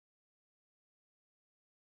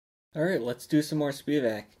Alright, let's do some more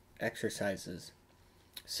Spivak exercises.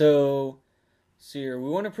 So here, we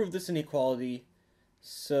want to prove this inequality.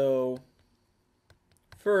 So,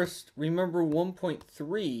 first, remember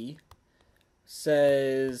 1.3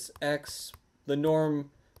 says x, the norm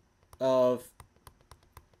of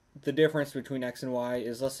the difference between x and y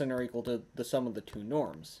is less than or equal to the sum of the two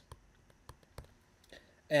norms.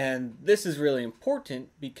 And this is really important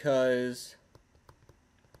because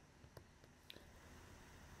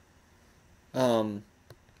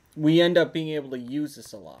we end up being able to use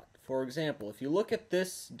this a lot. For example, if you look at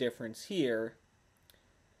this difference here,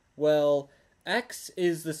 well, x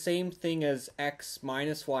is the same thing as x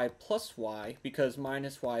minus y plus y because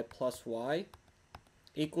minus y plus y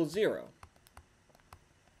equals 0.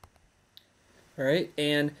 Alright,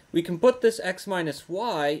 and we can put this x minus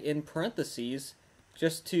y in parentheses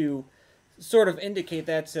just to sort of indicate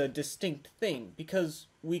that's a distinct thing, because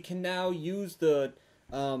we can now use the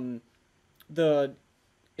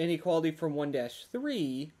inequality from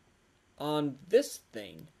 1-3 on this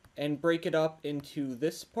thing and break it up into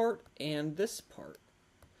this part and this part.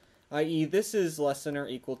 I.e., this is less than or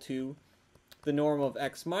equal to the norm of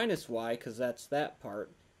x minus y, because that's that part,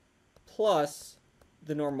 plus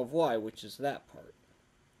the norm of y, which is that part.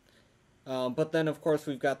 But then, of course,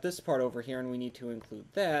 we've got this part over here, and we need to include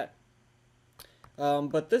that.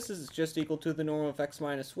 But this is just equal to the norm of x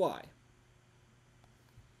minus y.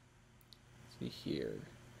 Let's see here.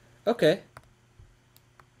 Okay.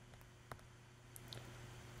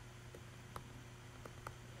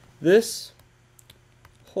 This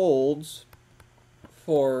holds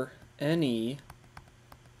for any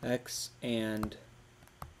x and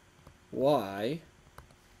y.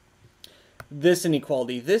 This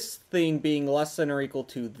inequality, this thing being less than or equal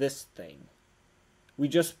to this thing. We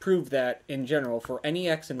just proved that in general for any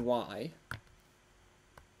x and y.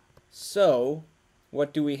 So,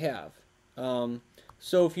 what do we have?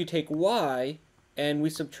 So if you take y and we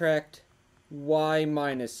subtract y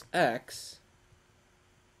minus x,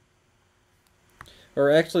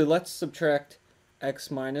 or actually let's subtract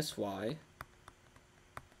x minus y.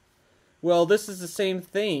 Well, this is the same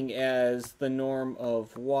thing as the norm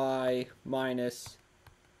of y minus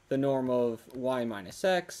the norm of y minus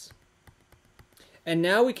x. And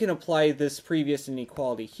now we can apply this previous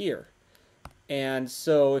inequality here. And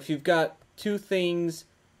so if you've got two things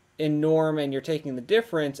in norm and you're taking the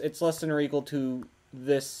difference, it's less than or equal to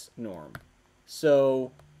this norm.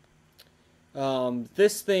 So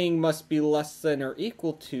this thing must be less than or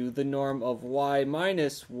equal to the norm of y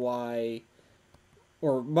minus y,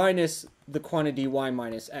 or minus the quantity y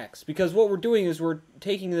minus x. Because what we're doing is we're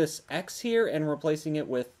taking this x here and replacing it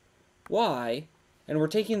with y, and we're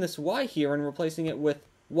taking this y here and replacing it with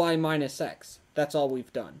y minus x. That's all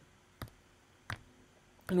we've done.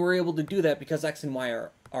 And we're able to do that because x and y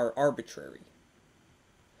are arbitrary.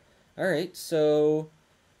 Alright, so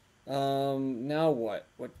now what?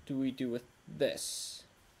 What do we do with this?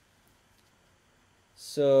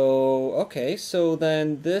 So, okay, so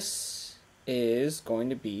then this is going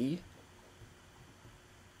to be,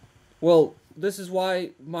 well, this is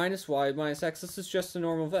y minus x. This is just the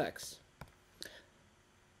norm of x.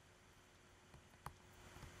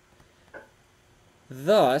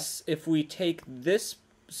 Thus, if we take this,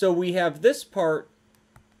 so we have this part,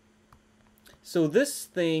 so this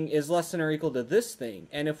thing is less than or equal to this thing.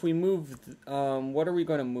 And if we move, what are we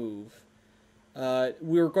going to move?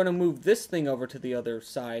 We're going to move this thing over to the other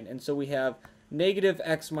side. And so we have negative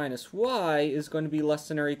x minus y is going to be less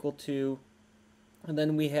than or equal to, and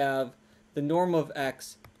then we have the norm of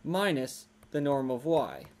x minus the norm of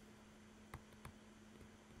y.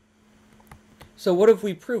 So what have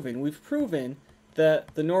we proven? We've proven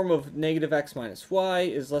that the norm of negative x minus y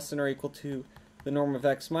is less than or equal to the norm of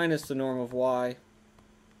x minus the norm of y,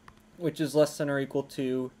 which is less than or equal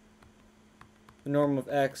to the norm of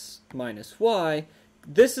x minus y.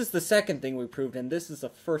 This is the second thing we proved, and this is the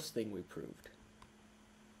first thing we proved.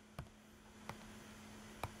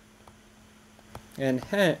 And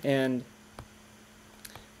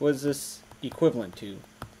what is this equivalent to?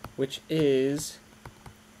 Which is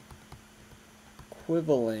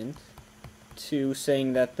equivalent to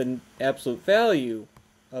saying that the absolute value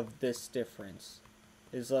of this difference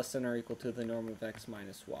is less than or equal to the norm of x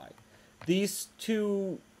minus y. These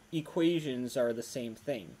two equations are the same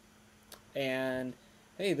thing. And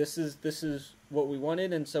hey, this is what we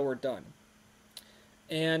wanted, and so we're done.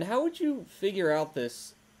 And how would you figure out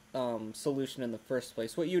this solution in the first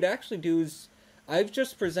place? What you'd actually do is, I've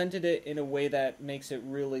just presented it in a way that makes it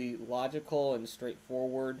really logical and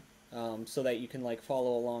straightforward, so that you can like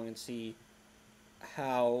follow along and see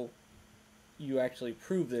how you actually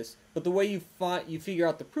prove this. But the way you figure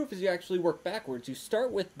out the proof is you actually work backwards. You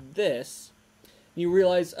start with this, and you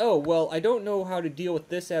realize, oh, well, I don't know how to deal with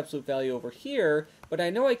this absolute value over here, but I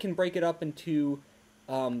know I can break it up into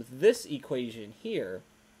this equation here.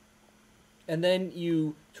 And then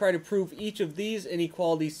you try to prove each of these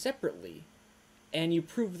inequalities separately. And you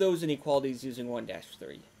prove those inequalities using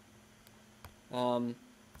 1-3.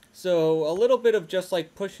 So a little bit of just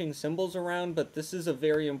like pushing symbols around, but this is a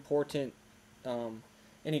very important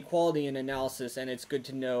inequality in analysis, and it's good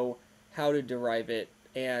to know how to derive it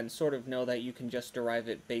and sort of know that you can just derive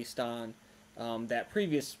it based on that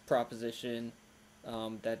previous proposition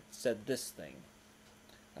that said this thing.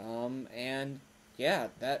 And yeah,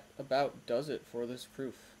 that about does it for this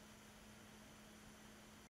proof.